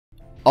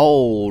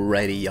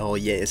Alrighty, oh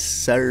yes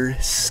sir,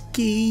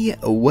 ski.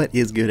 What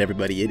is good,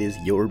 everybody? It is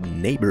your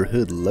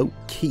neighborhood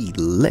low-key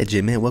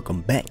legend, man.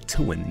 Welcome back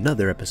to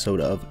another episode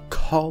of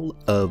Call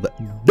of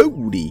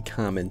Duty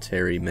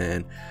commentary,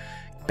 man.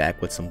 Back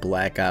with some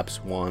Black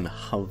Ops 1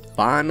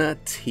 Havana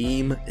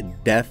team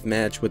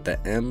deathmatch with the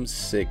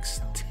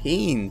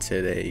M16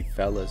 today,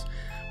 fellas.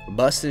 We're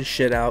busting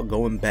shit out,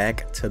 going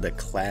back to the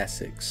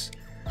classics,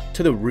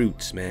 to the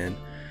roots, man.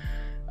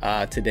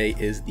 Today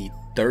is the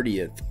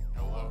 30th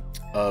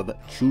of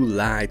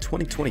July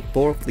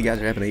 2024. Hopefully you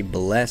guys are having a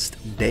blessed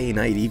day,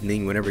 night,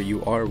 evening whenever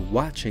you are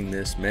watching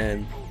this,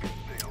 man.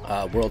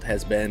 World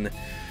has been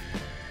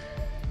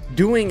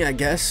doing, I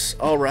guess,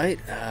 alright,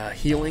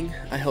 healing,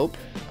 I hope.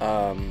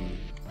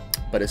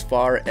 But as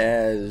far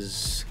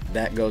as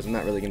that goes, I'm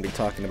not really gonna be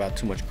talking about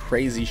too much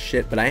crazy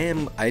shit, but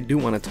I do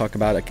want to talk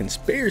about a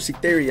conspiracy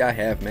theory I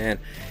have, man,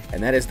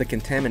 and that is the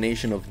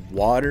contamination of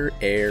water,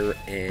 air,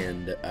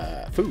 and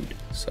food.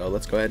 So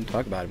let's go ahead and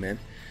talk about it, man.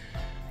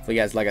 If you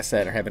guys, like I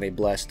said, are having a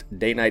blessed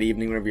day, night,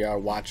 evening whenever you are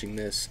watching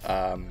this.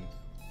 I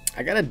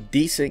got a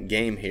decent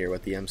game here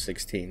with the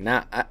M16.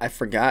 Now, I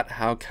forgot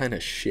how kind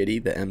of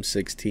shitty the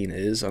M16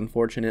 is,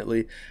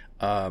 unfortunately.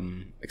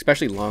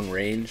 Especially long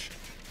range.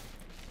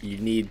 You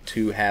need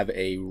to have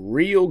a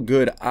real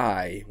good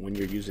eye when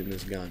you're using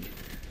this gun.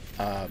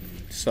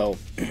 So,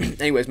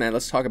 anyways, man,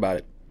 let's talk about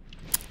it.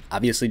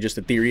 Obviously, just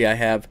a theory I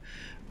have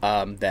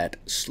that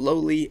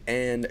slowly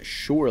and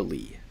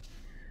surely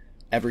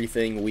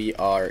everything we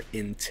are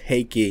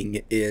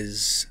intaking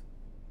is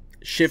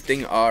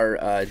shifting our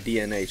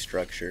DNA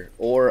structure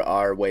or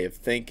our way of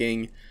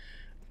thinking,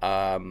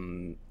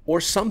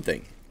 or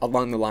something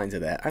along the lines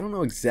of that. I don't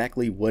know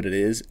exactly what it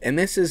is, and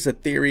this is a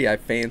theory I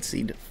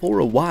fancied for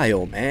a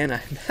while, man.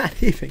 I'm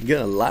not even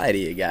gonna lie to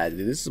you guys.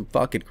 This is some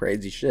fucking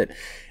crazy shit,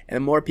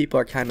 and more people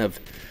are kind of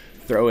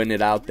throwing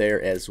it out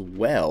there as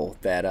well,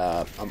 that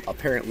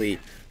apparently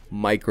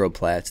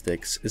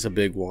microplastics is a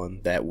big one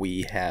that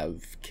we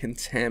have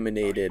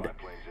contaminated.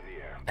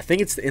 I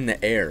think it's in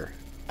the air.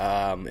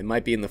 It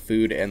might be in the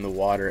food and the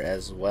water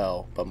as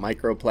well, but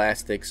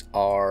microplastics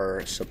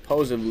are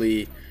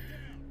supposedly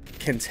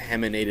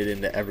contaminated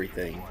into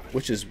everything,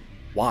 which is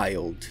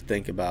wild to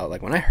think about.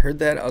 Like, when I heard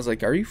that, I was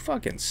like, are you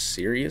fucking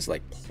serious?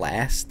 Like,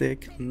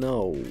 plastic?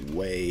 No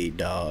way,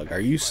 dog.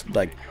 Are you,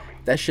 like,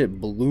 that shit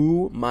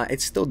blew my,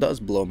 it still does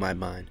blow my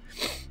mind.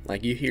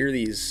 Like, you hear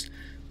these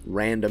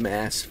random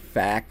ass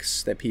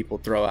facts that people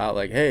throw out,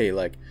 like, hey,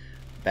 like,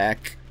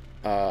 back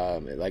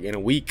like in a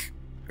week,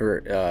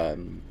 or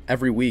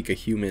every week a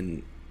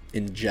human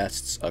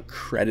ingests a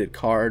credit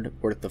card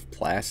worth of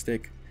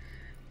plastic.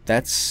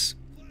 That's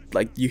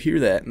like, you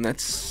hear that and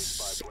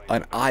that's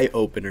an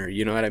eye-opener,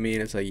 you know what I mean?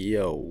 It's like,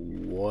 yo,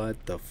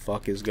 what the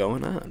fuck is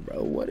going on,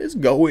 bro? What is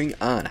going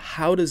on?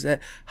 How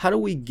do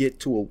we get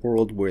to a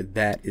world where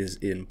that is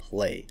in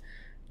play?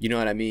 You know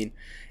what I mean?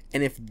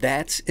 And if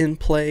that's in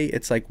play,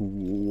 it's like,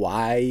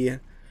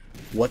 why?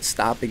 What's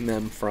stopping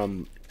them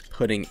from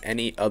putting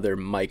any other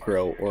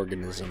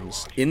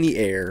microorganisms in the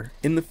air,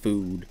 in the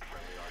food,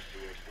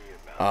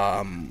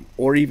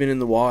 or even in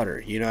the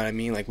water? You know what I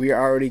mean? Like, we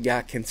already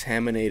got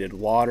contaminated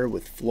water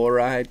with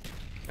fluoride.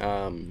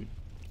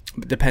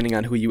 Depending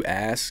on who you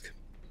ask,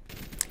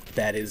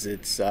 that is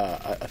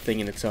a thing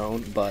in its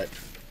own. But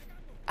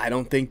I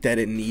don't think that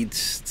it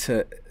needs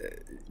to.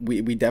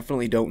 We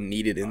definitely don't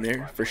need it in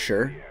there for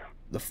sure.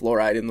 The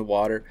fluoride in the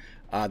water,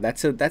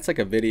 that's like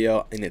a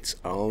video in its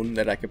own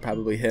that I could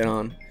probably hit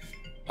on.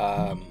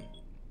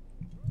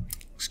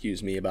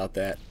 Excuse me about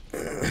that.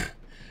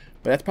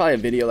 But that's probably a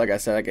video, like I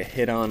said, I could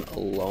hit on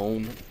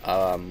alone,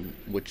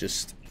 with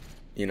just,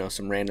 you know,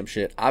 some random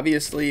shit.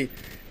 Obviously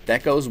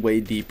that goes way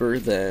deeper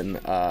than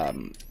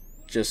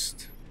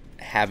just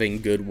having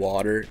good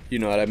water, you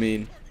know what I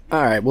mean?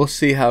 Alright, we'll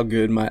see how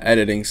good my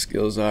editing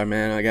skills are,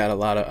 man. I got a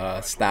lot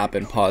of stop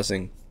and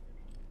pausing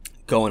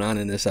going on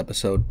in this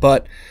episode,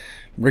 but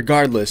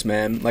regardless,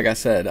 man, like I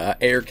said,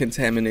 air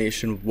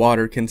contamination,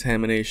 water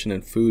contamination,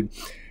 and food.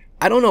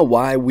 I don't know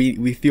why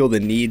we feel the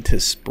need to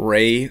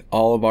spray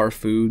all of our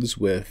foods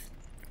with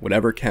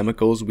whatever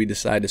chemicals we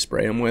decide to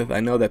spray them with. I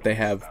know that they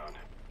have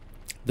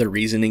the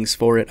reasonings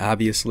for it,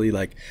 obviously,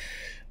 like,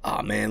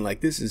 oh man,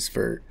 like, this is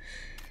for,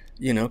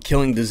 you know,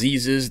 killing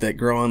diseases that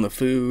grow on the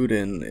food,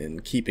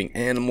 and keeping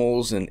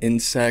animals and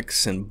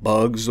insects and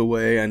bugs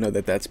away. I know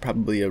that that's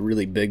probably a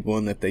really big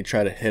one that they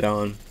try to hit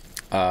on,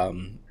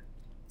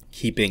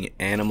 keeping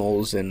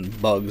animals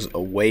and bugs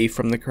away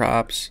from the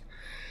crops.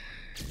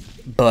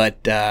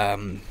 But I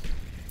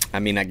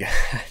mean,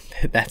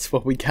 that's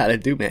what we gotta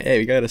do, man. Hey,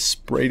 we gotta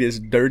spray this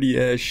dirty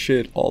ass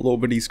shit all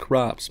over these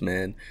crops,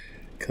 man,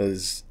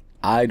 because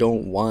I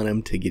don't want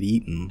them to get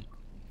eaten.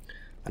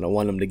 I don't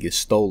want them to get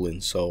stolen,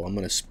 so I'm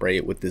gonna spray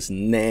it with this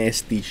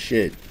nasty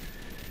shit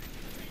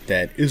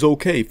that is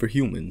okay for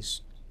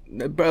humans.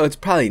 Bro, it's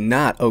probably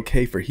not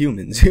okay for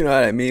humans, you know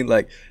what I mean?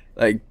 Like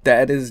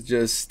that is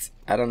just,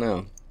 I don't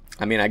know.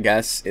 I mean, I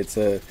guess it's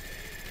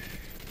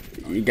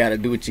you gotta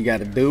do what you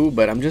gotta do,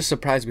 but I'm just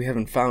surprised we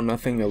haven't found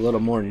nothing a little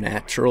more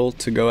natural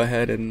to go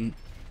ahead and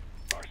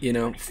you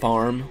know,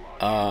 farm.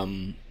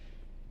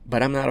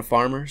 But I'm not a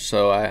farmer,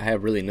 so I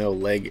have really no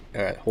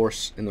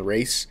horse in the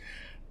race.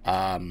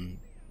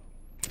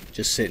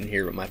 Just sitting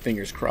here with my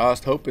fingers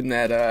crossed, hoping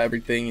that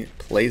everything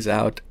plays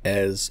out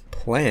as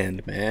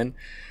planned, man.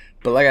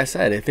 But like I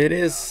said, if it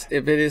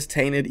is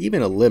tainted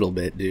even a little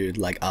bit, dude,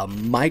 like a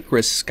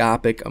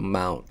microscopic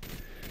amount,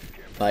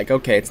 like,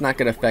 okay, it's not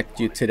going to affect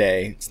you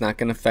today, it's not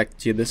going to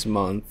affect you this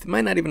month, it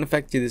might not even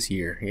affect you this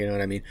year, you know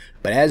what I mean?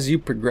 But as you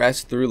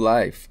progress through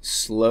life,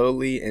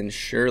 slowly and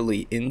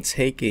surely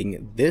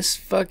intaking this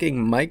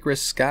fucking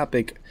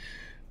microscopic,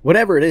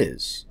 whatever it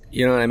is,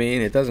 you know what I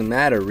mean? It doesn't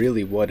matter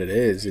really what it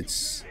is,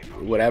 it's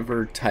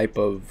whatever type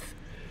of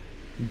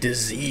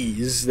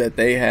disease that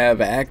they have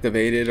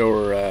activated,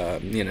 or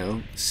you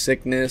know,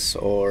 sickness,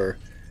 or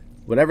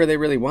whatever they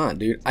really want,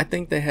 dude. I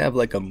think they have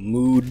like a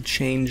mood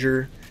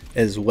changer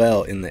as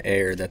well in the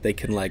air, that they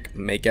can like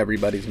make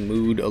everybody's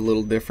mood a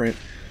little different,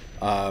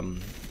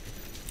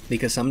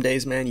 because some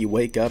days, man, you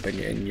wake up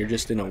and you're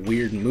just in a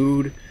weird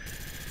mood.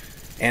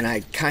 And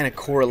I kind of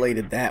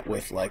correlated that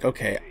with like,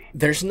 okay,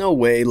 there's no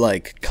way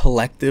like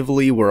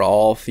collectively we're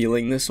all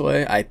feeling this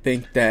way. I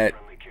think that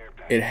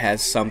it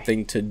has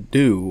something to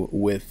do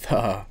with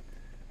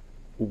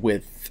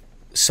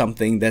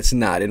something that's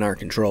not in our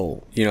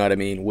control, you know what I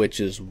mean? Which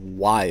is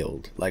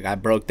wild. Like, I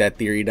broke that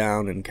theory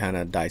down and kind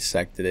of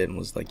dissected it and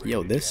was like,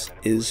 yo, this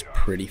is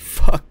pretty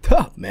fucked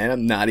up, man.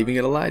 I'm not even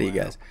gonna lie to you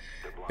guys.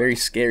 Very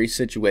scary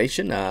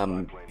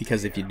situation,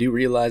 because if you do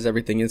realize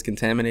everything is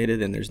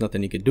contaminated and there's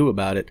nothing you can do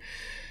about it,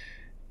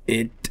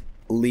 it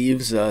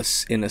leaves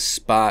us in a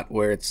spot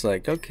where it's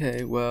like,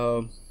 okay,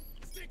 well,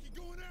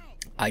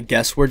 I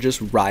guess we're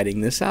just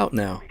riding this out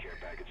now.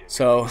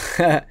 So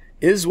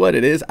is what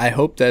it is. I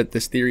hope that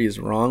this theory is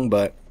wrong,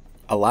 but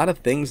a lot of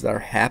things that are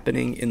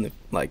happening in the,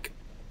 like,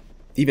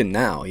 even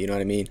now, you know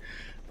what I mean,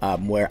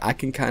 where I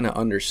can kind of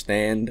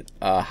understand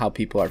how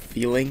people are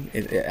feeling.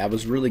 I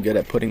was really good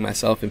at putting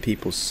myself in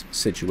people's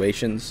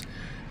situations,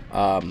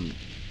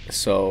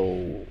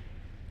 so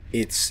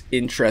it's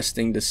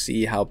interesting to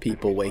see how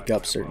people wake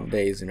up certain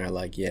days and are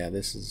like, yeah,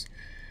 this is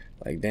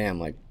like, damn,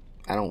 like,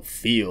 I don't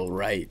feel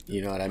right,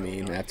 you know what I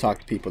mean? And I've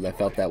talked to people that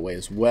felt that way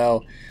as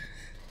well.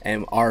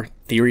 And our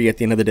theory at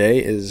the end of the day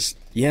is,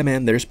 yeah,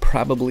 man, there's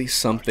probably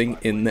something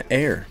in the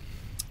air.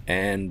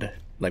 And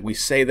like, we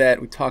say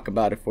that, we talk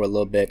about it for a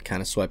little bit,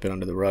 kind of swipe it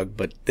under the rug,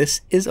 but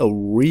this is a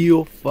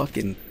real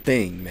fucking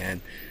thing,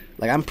 man.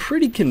 Like, I'm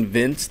pretty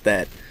convinced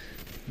that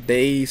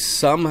they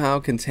somehow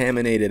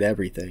contaminated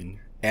everything.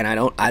 And I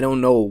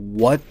don't know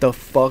what the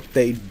fuck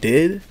they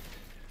did,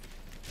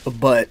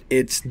 but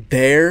it's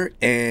there,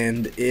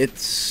 and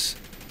it's,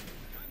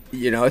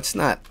 you know, it's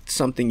not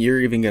something you're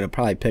even going to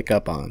probably pick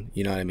up on,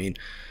 you know what I mean?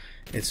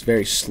 It's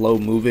very slow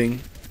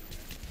moving.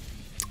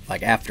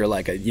 Like, after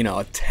like a, you know,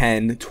 a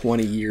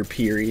 10-20 year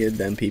period,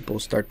 then people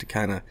start to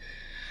kind of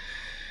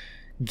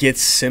get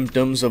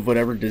symptoms of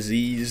whatever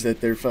disease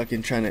that they're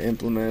fucking trying to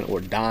implement, or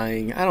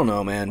dying. I don't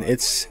know, man.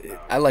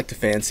 I like to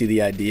fancy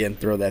the idea and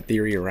throw that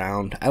theory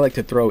around. I like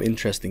to throw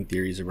interesting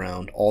theories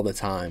around all the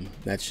time.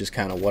 That's just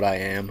kind of what I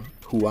am,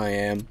 who I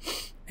am.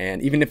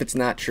 And even if it's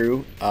not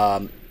true,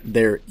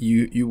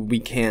 we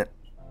can't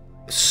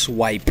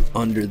swipe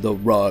under the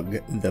rug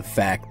the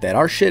fact that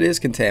our shit is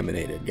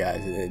contaminated,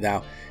 guys.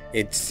 Now,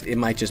 it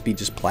might just be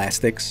just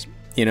plastics,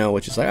 you know,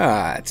 which is like,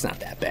 it's not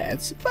that bad.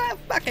 It's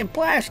fucking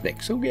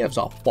plastics. Who gives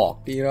a fuck?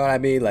 You know what I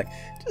mean? Like,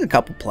 just a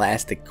couple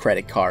plastic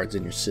credit cards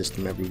in your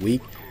system every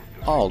week.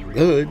 All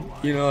good,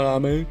 you know what I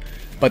mean?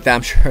 But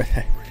I'm sure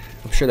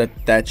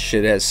that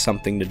shit has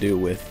something to do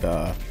with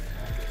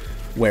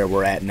where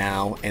we're at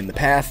now and the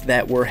path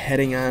that we're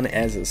heading on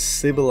as a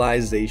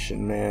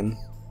civilization, man.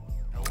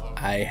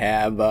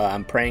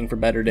 I'm praying for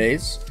better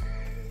days.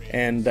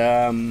 And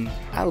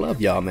I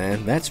love y'all,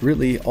 man. That's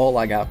really all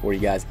I got for you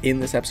guys in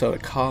this episode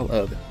of Call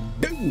of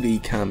Duty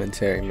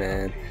commentary,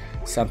 man.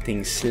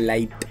 Something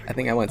slight. I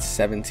think I went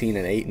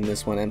 17-8 in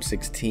this one.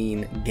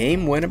 M16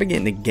 game winner. I've been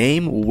getting the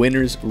game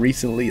winners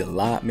recently a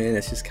lot, man.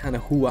 That's just kind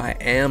of who I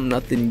am.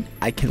 Nothing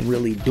I can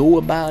really do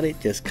about it.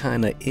 Just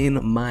kind of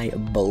in my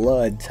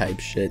blood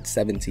type shit.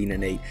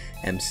 17-8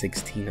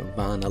 M16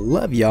 Havana.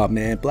 Love y'all,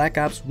 man. Black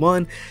Ops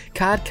 1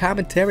 COD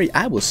commentary.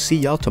 I will see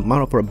y'all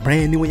tomorrow for a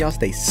brand new one. Y'all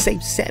stay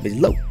safe, savage,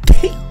 low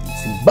key,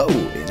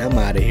 and I'm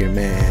out of here,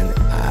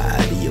 man.